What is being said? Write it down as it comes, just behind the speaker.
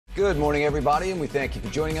Good morning, everybody, and we thank you for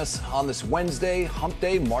joining us on this Wednesday, Hump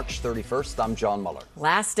Day, March 31st. I'm John Muller.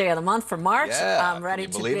 Last day of the month for March. Yeah, I'm ready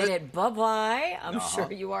to bid it bye-bye. I'm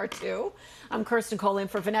sure you are too. I'm Kirstin Cole in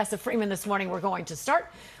for Vanessa Freeman this morning. We're going to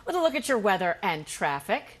start with a look at your weather and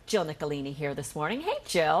traffic. Jill Nicolini here this morning. Hey,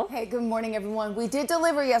 Jill. Hey, good morning, everyone. We did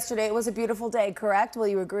deliver yesterday. It was a beautiful day, correct? Will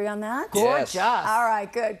you agree on that? Gorgeous. Yes. All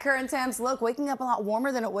right, good. Current temps, look, waking up a lot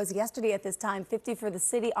warmer than it was yesterday at this time. 50 for the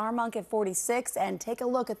city, Armonk at 46. And take a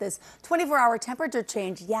look at this 24-hour temperature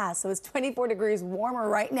change. Yeah, so it's 24 degrees warmer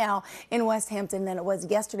right now in West Hampton than it was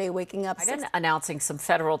yesterday, waking up. Biden announcing some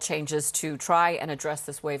federal changes to try and address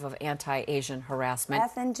this wave of anti-Asian harassment.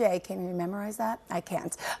 F and J, can you memorize that? I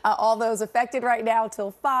can't. All those affected right now till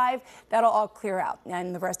 5. That'll all clear out.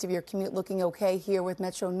 And the rest of your commute looking okay here with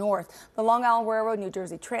Metro North. The Long Island Railroad, New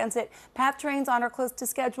Jersey Transit, PATH trains on or close to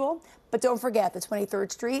schedule. But don't forget, the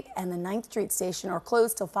 23rd Street and the 9th Street station are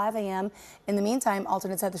closed till 5 a.m. In the meantime,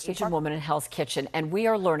 alternates at the street. Asian woman in Hell's Kitchen, and we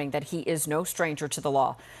are learning that he is no stranger to the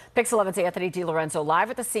law. Pix 11's Anthony DiLorenzo live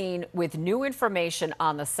at the scene with new information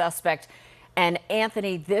on the suspect. And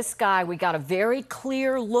Anthony, this guy, we got a very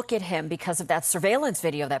clear look at him because of that surveillance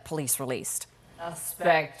video that police released.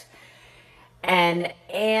 Suspect. And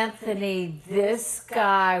Anthony, this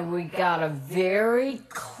guy, we got a very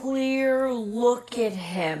clear look at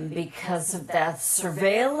him because of that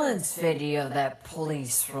surveillance video that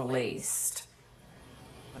police released.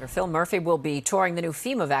 Phil Murphy will be touring the new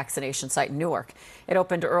FEMA vaccination site in Newark. It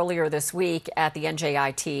opened earlier this week at the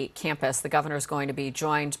NJIT campus. The governor is going to be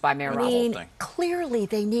joined by Mayor Rob. Clearly,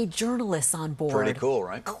 they need journalists on board. Pretty cool,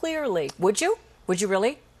 right? Clearly. Would you? Would you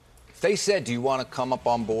really? If they said, do you want to come up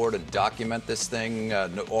on board and document this thing,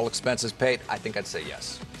 all expenses paid, I think I'd say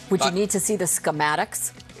yes. Would you need to see the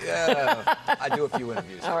schematics? Yeah, I do a few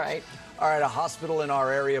interviews. All right. All right, a hospital in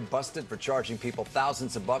our area busted for charging people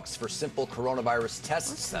thousands of bucks for simple coronavirus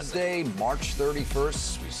tests. Wednesday, March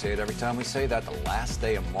 31st. We say it every time we say that, the last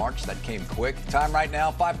day of March. That came quick. Time right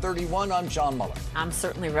now, 5:31. I'm John Muller. I'm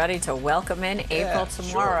certainly ready to welcome in April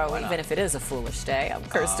tomorrow, sure, even if it is a foolish day. I'm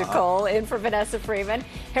Kirstin Cole in for Vanessa Freeman.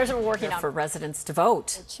 Here's what we're working on for residents to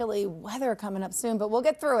vote. Chilly weather coming up soon, but we'll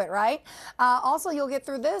get through it, right? Also, you'll get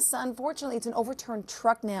through this. Unfortunately, it's an overturned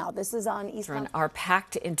truck now. This is on East. Are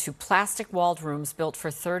packed into plastic walled rooms built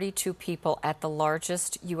for 32 people at the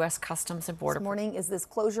largest U.S. Customs and Border. This morning is this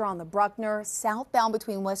closure on the Bruckner, southbound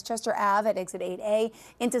between Westchester Ave at exit 8A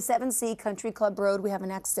into 7C Country Club Road. We have a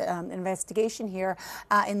next investigation here.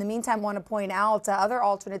 In the meantime, want to point out other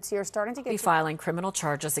alternates here starting to get filing criminal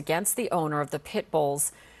charges against the owner of the pit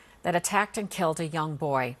bulls that attacked and killed a young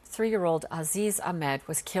boy. 3-year-old Aziz Ahmed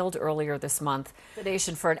was killed earlier this month. The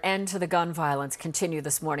nation for an end to the gun violence continued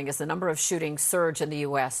this morning as the number of shootings surge in the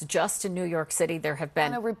U.S. Just in New York City, there have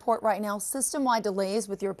been a report right now, system-wide delays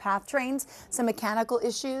with your PATH trains, some mechanical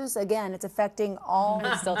issues. Again, it's affecting all.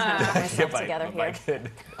 I'm still trying to put myself together here.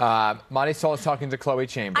 Marisol is talking to Chloe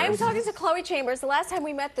Chambers. I'm talking to Chloe Chambers. The last time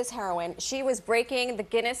we met this heroine, she was breaking the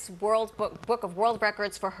Guinness Book of World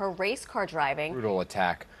Records for her race car driving. Brutal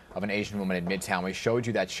attack of an Asian woman in Midtown. We showed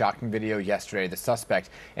you that shocking video yesterday. The suspect,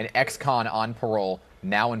 an ex-con on parole,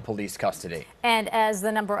 now in police custody. And as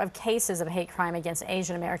the number of cases of hate crime against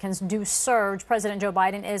Asian Americans do surge, President Joe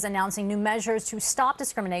Biden is announcing new measures to stop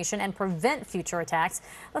discrimination and prevent future attacks.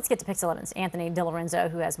 Let's get to Pix 11's Anthony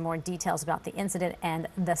DiLorenzo, who has more details about the incident and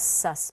the suspect.